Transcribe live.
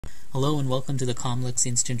Hello and welcome to the COMLEX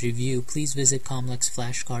Instant Review. Please visit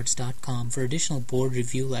comlexflashcards.com for additional board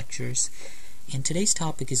review lectures. And today's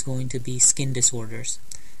topic is going to be skin disorders.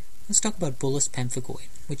 Let's talk about bullous pemphigoid,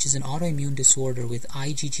 which is an autoimmune disorder with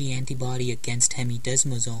IgG antibody against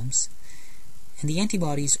hemidesmosomes. And the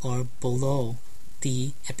antibodies are below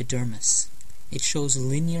the epidermis. It shows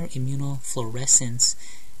linear immunofluorescence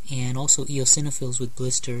and also eosinophils with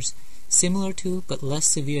blisters, similar to but less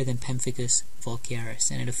severe than pemphigus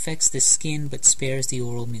vulgaris, and it affects the skin but spares the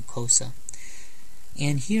oral mucosa.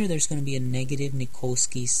 And here there's going to be a negative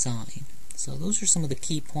Nikolsky sign. So those are some of the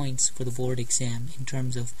key points for the board exam in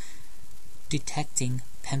terms of detecting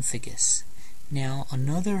pemphigus. Now,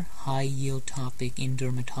 another high-yield topic in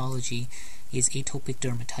dermatology is atopic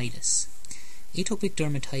dermatitis. Atopic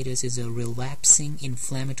dermatitis is a relapsing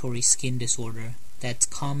inflammatory skin disorder that's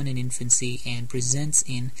common in infancy and presents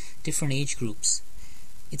in different age groups.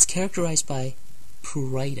 It's characterized by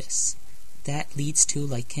pruritus. That leads to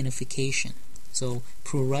lichenification. So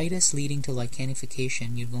pruritus leading to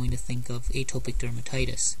lichenification, you're going to think of atopic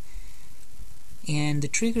dermatitis. And the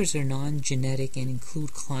triggers are non-genetic and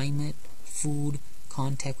include climate, food,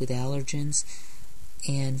 contact with allergens,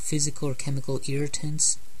 and physical or chemical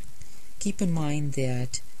irritants. Keep in mind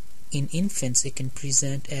that in infants, it can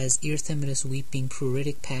present as erythematous weeping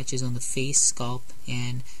pruritic patches on the face, scalp,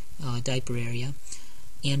 and diaper area.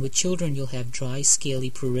 And with children, you'll have dry, scaly,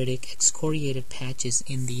 pruritic, excoriated patches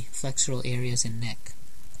in the flexural areas and neck.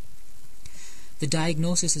 The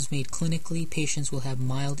diagnosis is made clinically. Patients will have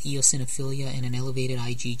mild eosinophilia and an elevated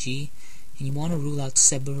IgG. And you want to rule out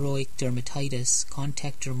seborrheic dermatitis,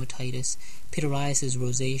 contact dermatitis, pityriasis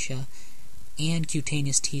rosacea, and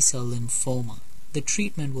cutaneous T-cell lymphoma. The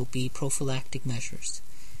treatment will be prophylactic measures,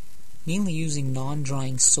 mainly using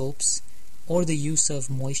non-drying soaps or the use of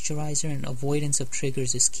moisturizer, and avoidance of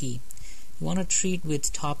triggers is key. You want to treat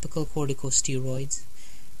with topical corticosteroids,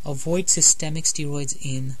 avoid systemic steroids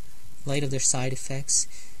in light of their side effects,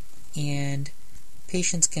 and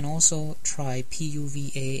patients can also try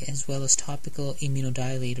PUVA as well as topical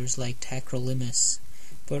immunodilators like tacrolimus.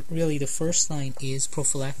 But really the first line is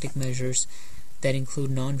prophylactic measures that include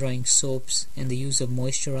non-drying soaps and the use of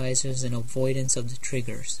moisturizers and avoidance of the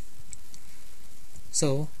triggers.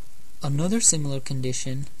 So, another similar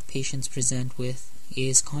condition patients present with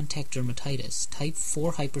is contact dermatitis, type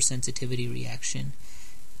 4 hypersensitivity reaction,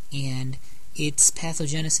 and its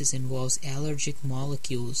pathogenesis involves allergic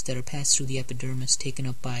molecules that are passed through the epidermis taken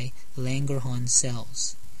up by Langerhans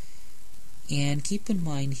cells. And keep in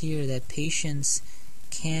mind here that patients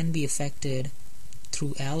can be affected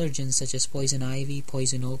through allergens such as poison ivy,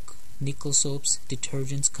 poison oak, nickel soaps,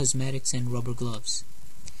 detergents, cosmetics, and rubber gloves.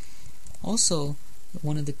 Also,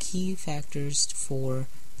 one of the key factors for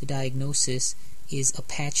the diagnosis is a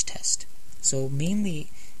patch test. So mainly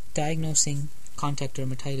diagnosing contact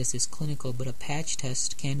dermatitis is clinical, but a patch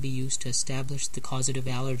test can be used to establish the causative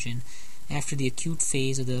allergen after the acute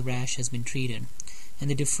phase of the rash has been treated. And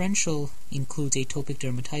the differential includes atopic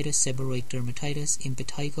dermatitis, seborrheic dermatitis,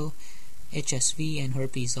 impetigo, HSV, and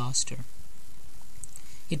herpes zoster.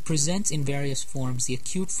 It presents in various forms. The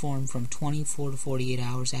acute form from 24 to 48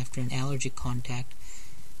 hours after an allergic contact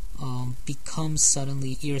becomes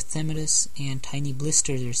suddenly erythematous and tiny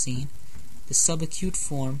blisters are seen. The subacute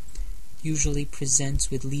form usually presents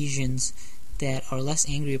with lesions that are less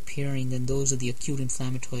angry appearing than those of the acute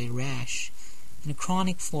inflammatory rash. And a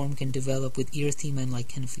chronic form can develop with erythema and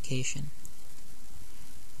lichenification.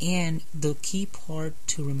 And the key part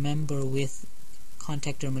to remember with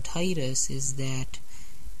contact dermatitis is that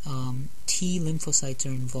T lymphocytes are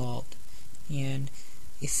involved. And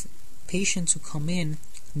if patients who come in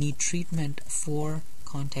need treatment for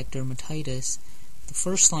contact dermatitis, the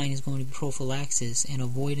first line is going to be prophylaxis and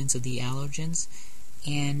avoidance of the allergens,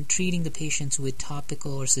 and treating the patients with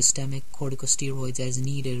topical or systemic corticosteroids as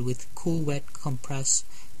needed with cool wet compress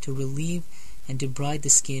to relieve and debride the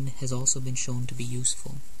skin has also been shown to be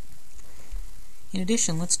useful. In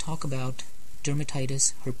addition, let's talk about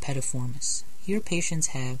dermatitis herpetiformis. Here patients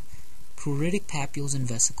have pruritic papules and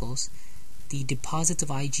vesicles. The deposits of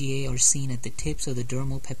IgA are seen at the tips of the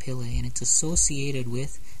dermal papillae, and it's associated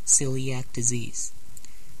with celiac disease.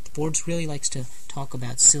 The board really likes to talk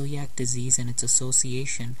about celiac disease and its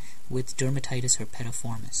association with dermatitis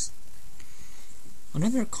herpetiformis.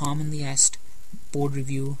 Another commonly asked board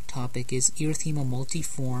review topic is erythema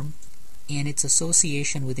multiforme and its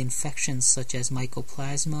association with infections such as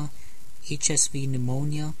mycoplasma, HSV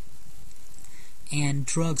pneumonia, and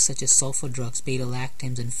drugs such as sulfa drugs,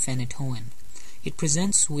 beta-lactams, and phenytoin. It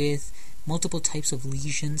presents with multiple types of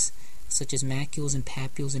lesions such as macules and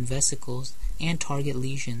papules and vesicles, and target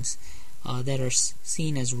lesions. that are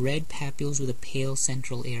seen as red papules with a pale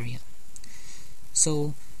central area.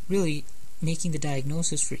 So really, making the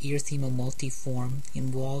diagnosis for erythema multiforme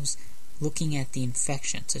involves looking at the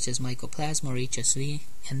infection, such as mycoplasma or HSV,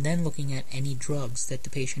 and then looking at any drugs that the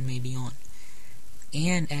patient may be on.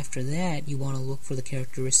 And after that, you want to look for the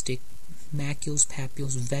characteristic macules,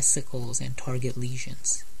 papules, vesicles, and target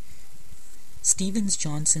lesions.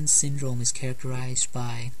 Stevens-Johnson syndrome is characterized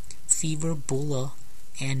by fever, bulla,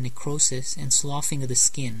 and necrosis and sloughing of the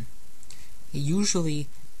skin. It usually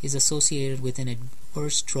is associated with an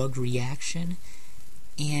adverse drug reaction,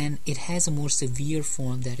 and it has a more severe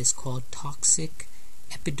form that is called toxic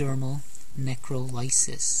epidermal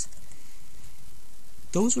necrolysis.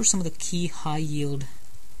 Those were some of the key high-yield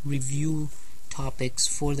review topics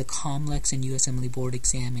for the COMLEX and USMLE board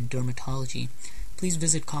exam in dermatology. Please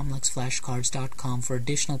visit COMLEXflashcards.com for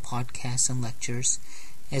additional podcasts and lectures,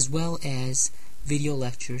 as well as video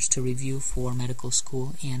lectures to review for medical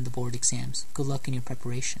school and the board exams. Good luck in your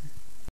preparation.